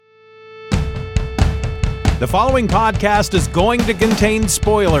The following podcast is going to contain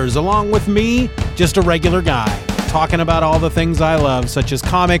spoilers, along with me, just a regular guy, talking about all the things I love, such as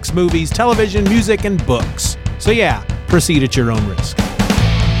comics, movies, television, music, and books. So yeah, proceed at your own risk.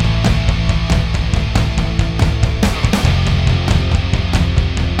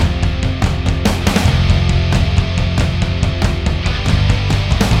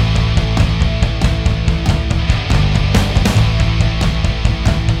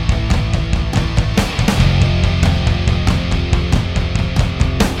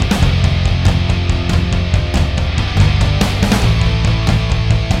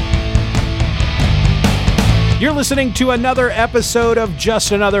 You're listening to another episode of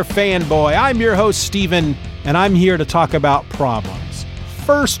Just Another Fanboy. I'm your host, Steven, and I'm here to talk about problems.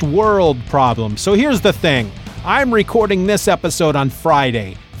 First world problems. So here's the thing. I'm recording this episode on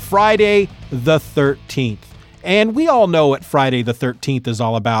Friday the 13th. And we all know what Friday the 13th is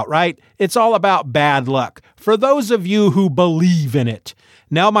all about, right? It's all about bad luck. For those of you who believe in it.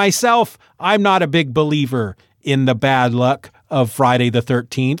 Now, myself, I'm not a big believer in the bad luck of Friday the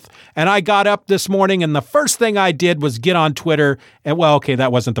 13th. And I got up this morning and the first thing I did was get on Twitter. And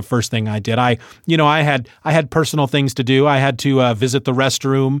that wasn't the first thing I did. I had personal things to do. I had to visit the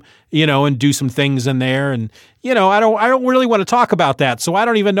restroom, and do some things in there. And, I don't really want to talk about that. So I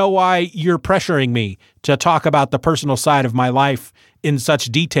don't even know why you're pressuring me to talk about the personal side of my life in such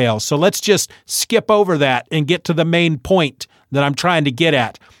detail. So let's just skip over that and get to the main point that I'm trying to get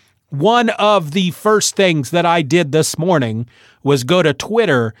at. One of the first things that I did this morning was go to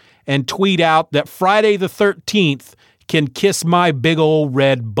Twitter and tweet out that Friday the 13th can kiss my big old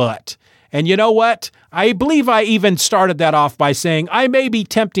red butt. And you know what? I believe I even started that off by saying, I may be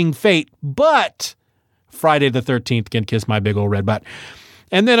tempting fate, but Friday the 13th can kiss my big old red butt.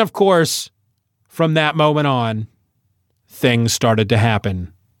 And then, of course, from that moment on, things started to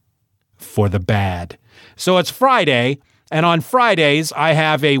happen for the bad. So it's Friday. And on Fridays, I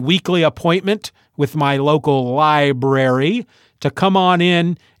have a weekly appointment with my local library to come on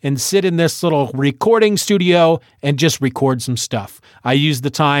in and sit in this little recording studio and just record some stuff. I use the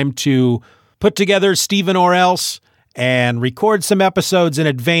time to put together Steven or Else and record some episodes in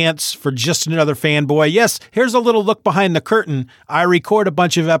advance for Just Another Fanboy. Yes, here's a little look behind the curtain. I record a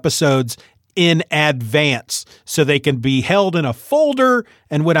bunch of episodes in advance so they can be held in a folder,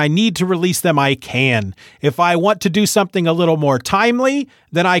 and when I need to release them, I can. If I want to do something a little more timely,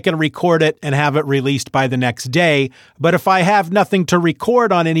 then I can record it and have it released by the next day. But if I have nothing to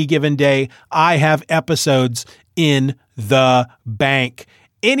record on any given day, I have episodes in the bank.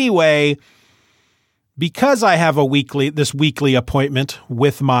 Anyway, because I have this weekly appointment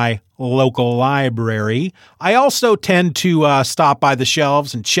with my local library, I also tend to stop by the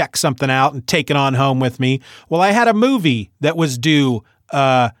shelves and check something out and take it on home with me. Well, I had a movie that was due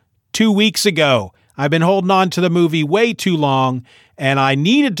 2 weeks ago. I've been holding on to the movie way too long, and I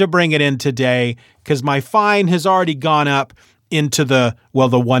needed to bring it in today because my fine has already gone up into the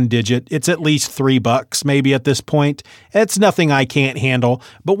one digit. It's at least $3 maybe at this point. It's nothing I can't handle.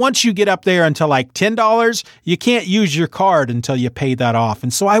 But once you get up there until like $10, you can't use your card until you pay that off.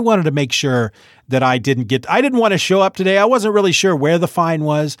 And so I wanted to make sure that I didn't want to show up today. I wasn't really sure where the fine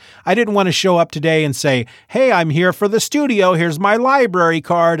was. I didn't want to show up today and say, hey, I'm here for the studio. Here's my library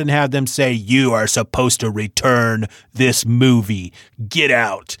card, and have them say, you are supposed to return this movie. Get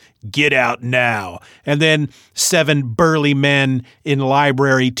out. Get out now. And then 7 burly men in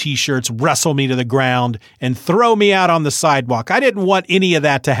library t-shirts wrestle me to the ground and throw me out on the sidewalk. I didn't want any of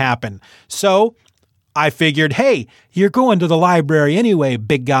that to happen. So I figured, hey, you're going to the library anyway,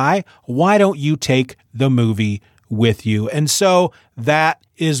 big guy. Why don't you take the movie with you? And so that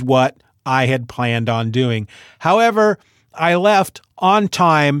is what I had planned on doing. However, I left on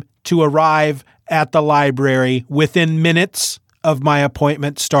time to arrive at the library within minutes of my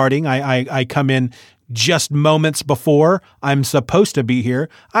appointment starting. I come in just moments before I'm supposed to be here.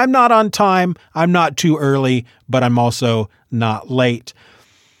 I'm not on time. I'm not too early, but I'm also not late.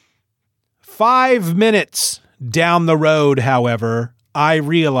 5 minutes down the road, however, I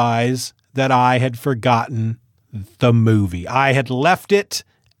realize that I had forgotten the movie. I had left it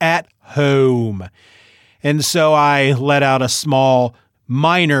at home. And so I let out a small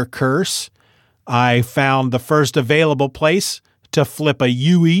minor curse. I found the first available place to flip a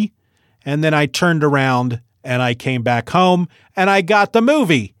Yui, and then I turned around and I came back home and I got the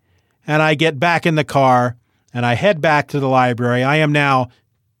movie. And I get back in the car and I head back to the library. I am now,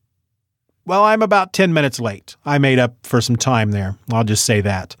 I'm about 10 minutes late. I made up for some time there. I'll just say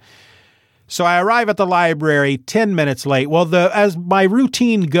that. So I arrive at the library 10 minutes late. Well, as my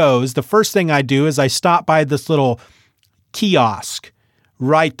routine goes, the first thing I do is I stop by this little kiosk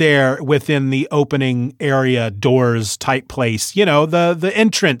right there within the opening area doors type place. You know, the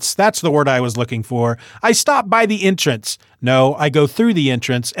entrance. That's the word I was looking for. I stop by the entrance. No, I go through the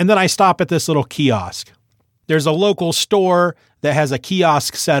entrance, and then I stop at this little kiosk. There's a local store that has a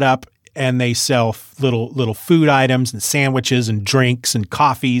kiosk set up, and they sell little food items and sandwiches and drinks and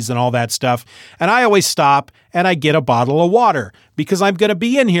coffees and all that stuff. And I always stop and I get a bottle of water because I'm going to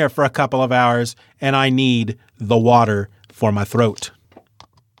be in here for a couple of hours and I need the water for my throat.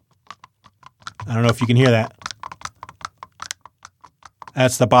 I don't know if you can hear that.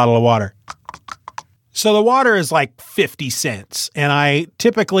 That's the bottle of water. So the water is like 50 cents, and I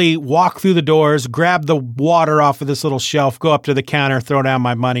typically walk through the doors, grab the water off of this little shelf, go up to the counter, throw down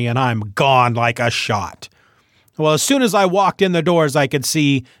my money, and I'm gone like a shot. Well, as soon as I walked in the doors, I could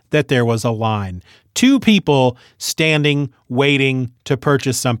see that there was a line. 2 people standing, waiting to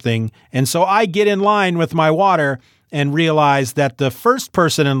purchase something, and so I get in line with my water and realize that the first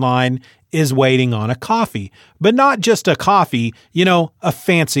person in line is waiting on a coffee, but not just a coffee, you know, a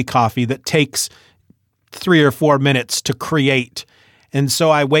fancy coffee that takes 3 or 4 minutes to create. And so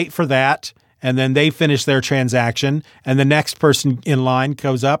I wait for that, and then they finish their transaction, and the next person in line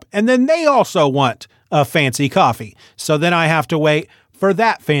goes up, and then they also want a fancy coffee. So then I have to wait for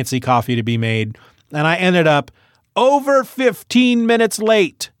that fancy coffee to be made, and I ended up over 15 minutes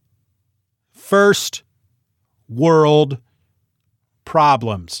late. First world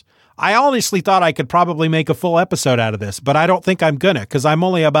problems. I honestly thought I could probably make a full episode out of this, but I don't think I'm gonna, because I'm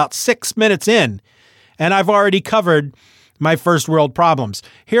only about 6 minutes in, and I've already covered my first world problems.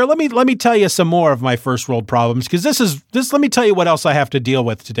 Here, let me tell you some more of my first world problems, because this. Let me tell you what else I have to deal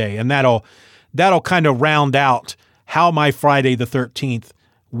with today, and that'll kind of round out how my Friday the 13th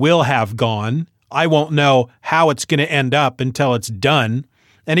will have gone. I won't know how it's going to end up until it's done.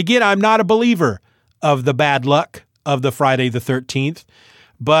 And again, I'm not a believer of the bad luck of the Friday the 13th,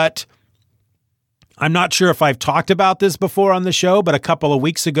 but I'm not sure if I've talked about this before on the show, but a couple of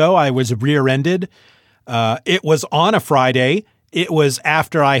weeks ago, I was rear-ended. It was on a Friday. It was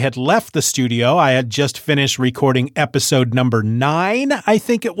after I had left the studio. I had just finished recording episode number 9, I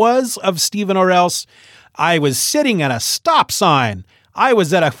think it was, of Stephen or Else. I was sitting at a stop sign. I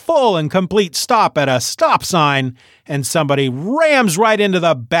was at a full and complete stop at a stop sign, and somebody rams right into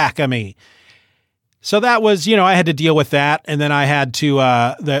the back of me. So that was, I had to deal with that. And then I had to,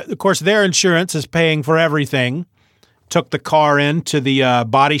 of course, their insurance is paying for everything. Took the car into the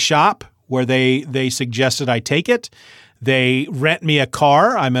body shop where they suggested I take it. They rent me a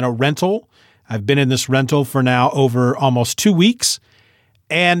car. I'm in a rental. I've been in this rental for now over almost 2 weeks.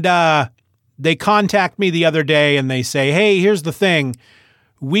 And they contact me the other day and they say, hey, here's the thing.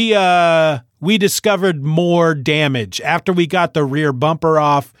 We discovered more damage. After we got the rear bumper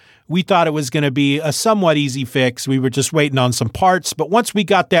off, we thought it was going to be a somewhat easy fix. We were just waiting on some parts. But once we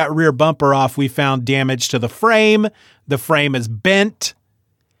got that rear bumper off, we found damage to the frame. The frame is bent.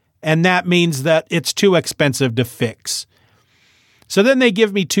 And that means that it's too expensive to fix. So then they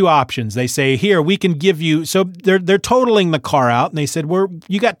give me 2 options. They say, here, we can give you, so they're totaling the car out. And they said,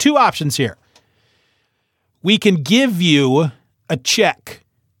 you got 2 options here. We can give you a check.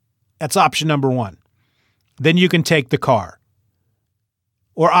 That's option number 1. Then you can take the car.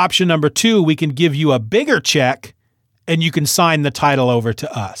 Or option number 2, we can give you a bigger check and you can sign the title over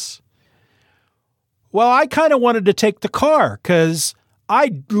to us. Well, I kind of wanted to take the car because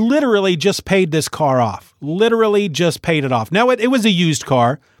I literally just paid this car off. Literally just paid it off. Now, it was a used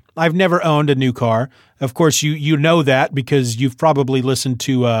car. I've never owned a new car. Of course, you know that because you've probably listened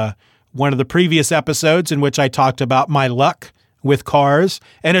to one of the previous episodes in which I talked about my luck with cars,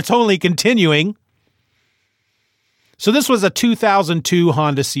 and it's only continuing. So this was a 2002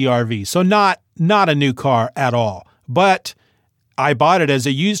 Honda CR-V, so not a new car at all. But I bought it as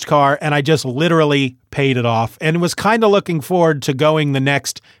a used car, and I just literally paid it off and was kind of looking forward to going the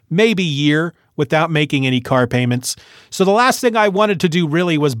next maybe year without making any car payments. So the last thing I wanted to do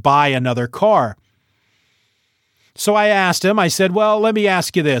really was buy another car. So I asked him, I said, well, let me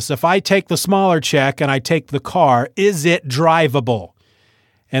ask you this. If I take the smaller check and I take the car, is it drivable?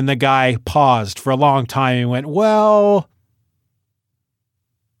 And the guy paused for a long time and went, well,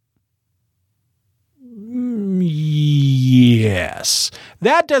 yes.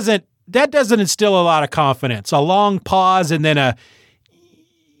 That doesn't instill a lot of confidence. A long pause and then a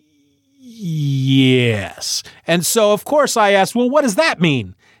yes. And so, of course, I asked, well, what does that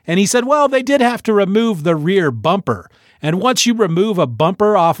mean? And he said, well, they did have to remove the rear bumper. And once you remove a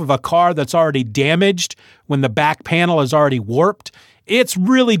bumper off of a car that's already damaged, when the back panel is already warped, it's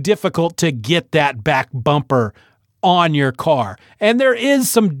really difficult to get that back bumper on your car. And there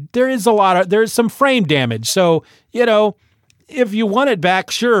is some frame damage. So, if you want it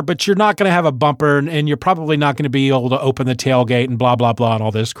back, sure, but you're not going to have a bumper and you're probably not going to be able to open the tailgate and blah, blah, blah, and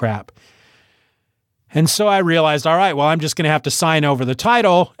all this crap. And so I realized, all right, well, I'm just going to have to sign over the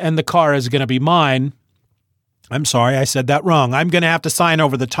title and the car is going to be mine. I'm sorry, I said that wrong. I'm going to have to sign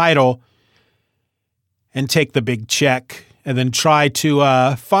over the title and take the big check and then try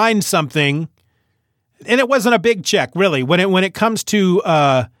to find something. And it wasn't a big check, really. When it comes to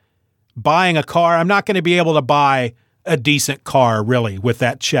buying a car, I'm not going to be able to buy a decent car, really, with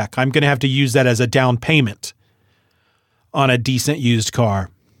that check. I'm going to have to use that as a down payment on a decent used car.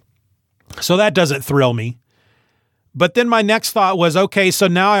 So that doesn't thrill me. But then my next thought was, okay, so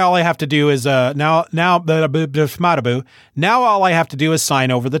now all I have to do is now all I have to do is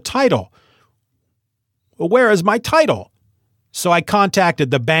sign over the title. Well, where is my title? So I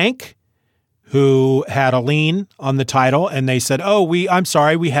contacted the bank who had a lien on the title, and they said, I'm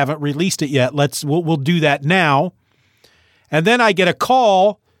sorry, we haven't released it yet. We'll do that now. And then I get a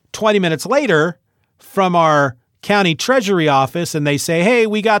call 20 minutes later from our county treasury office, and they say, hey,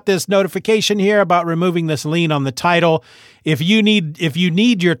 we got this notification here about removing this lien on the title. If you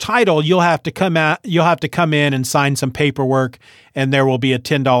need your title, you'll have to come in and sign some paperwork, and there will be a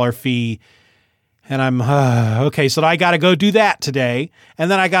 $10 fee. And I'm, okay, so I got to go do that today.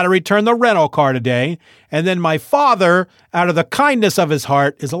 And then I got to return the rental car today. And then my father, out of the kindness of his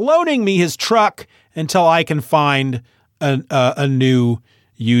heart, is loaning me his truck until I can find a new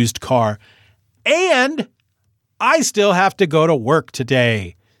used car. And I still have to go to work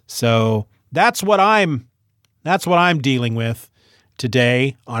today. So that's what I'm dealing with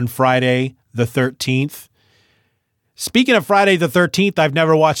today on Friday the 13th. Speaking of Friday the 13th, I've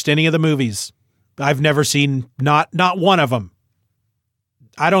never watched any of the movies. I've never seen not one of them.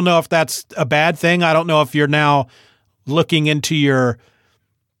 I don't know if that's a bad thing. I don't know if you're now looking into your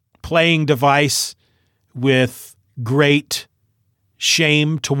playing device with great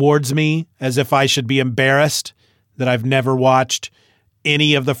shame towards me, as if I should be embarrassed that I've never watched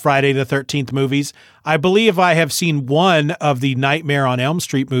any of the Friday the 13th movies. I believe I have seen one of the Nightmare on Elm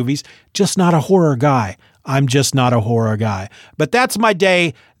Street movies, just not a horror guy. I'm just not a horror guy. But that's my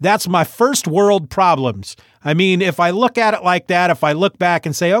day. That's my first world problems. I mean, if I look at it like that, if I look back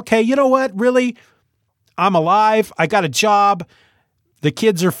and say, okay, you know what? Really? I'm alive. I got a job. The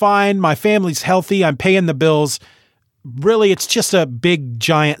kids are fine. My family's healthy. I'm paying the bills. Really, it's just a big,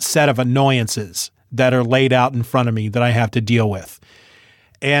 giant set of annoyances that are laid out in front of me that I have to deal with.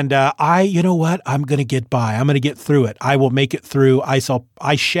 And you know what? I'm going to get by. I'm going to get through it. I will make it through. I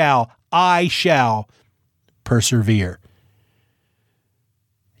shall persevere.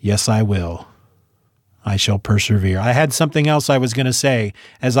 Yes, I will. I shall persevere. I had something else I was going to say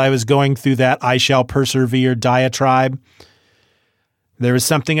as I was going through that I shall persevere diatribe. There was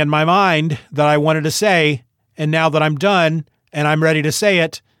something in my mind that I wanted to say, and now that I'm done and I'm ready to say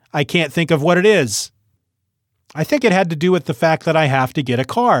it, I can't think of what it is. I think it had to do with the fact that I have to get a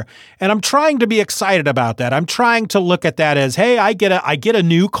car, and I'm trying to be excited about that. I'm trying to look at that as, hey, I get a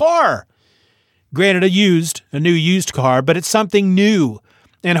new car. Granted, a new used car, but it's something new.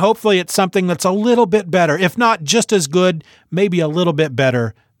 And hopefully it's something that's a little bit better, if not just as good, maybe a little bit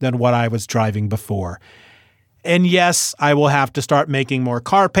better than what I was driving before. And yes, I will have to start making more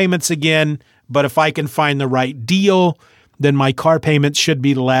car payments again, but if I can find the right deal, then my car payments should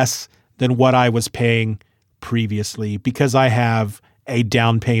be less than what I was paying previously because I have a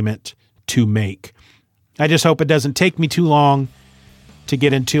down payment to make. I just hope it doesn't take me too long to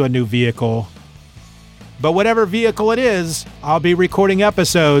get into a new vehicle. But whatever vehicle it is, I'll be recording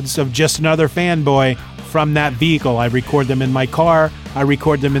episodes of Just Another Fanboy from that vehicle. I record them in my car. I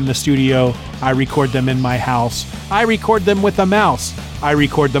record them in the studio. I record them in my house. I record them with a mouse. I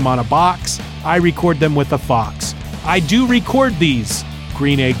record them on a box. I record them with a fox. I do record these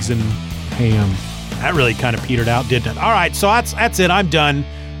green eggs and ham. That really kind of petered out, didn't it? All right, so that's it. I'm done.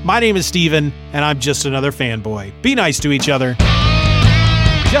 My name is Steven, and I'm Just Another Fanboy. Be nice to each other.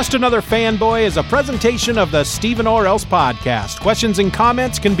 Just Another Fanboy is a presentation of the Steven or Else podcast. Questions and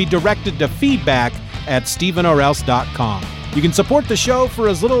comments can be directed to feedback@stevenorelse.com. You can support the show for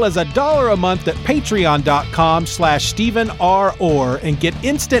as little as $1 a month at patreon.com/StevenRor and get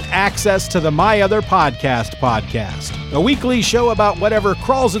instant access to the My Other podcast, a weekly show about whatever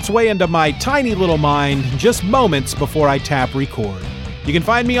crawls its way into my tiny little mind just moments before I tap record. You can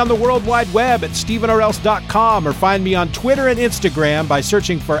find me on the World Wide Web at stevenorelse.com or find me on Twitter and Instagram by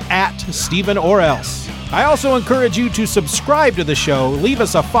searching for @StevenOrElse. I also encourage you to subscribe to the show, leave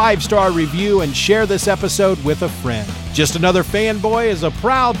us a 5-star review, and share this episode with a friend. Just Another Fanboy is a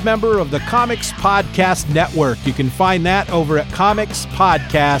proud member of the Comics Podcast Network. You can find that over at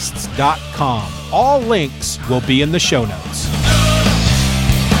comicspodcasts.com. All links will be in the show notes.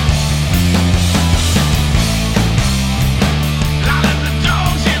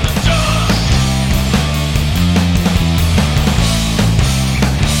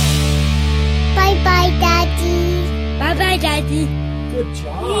 Bye-bye, Daddy. Bye-bye, Daddy. Good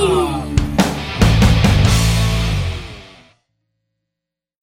job.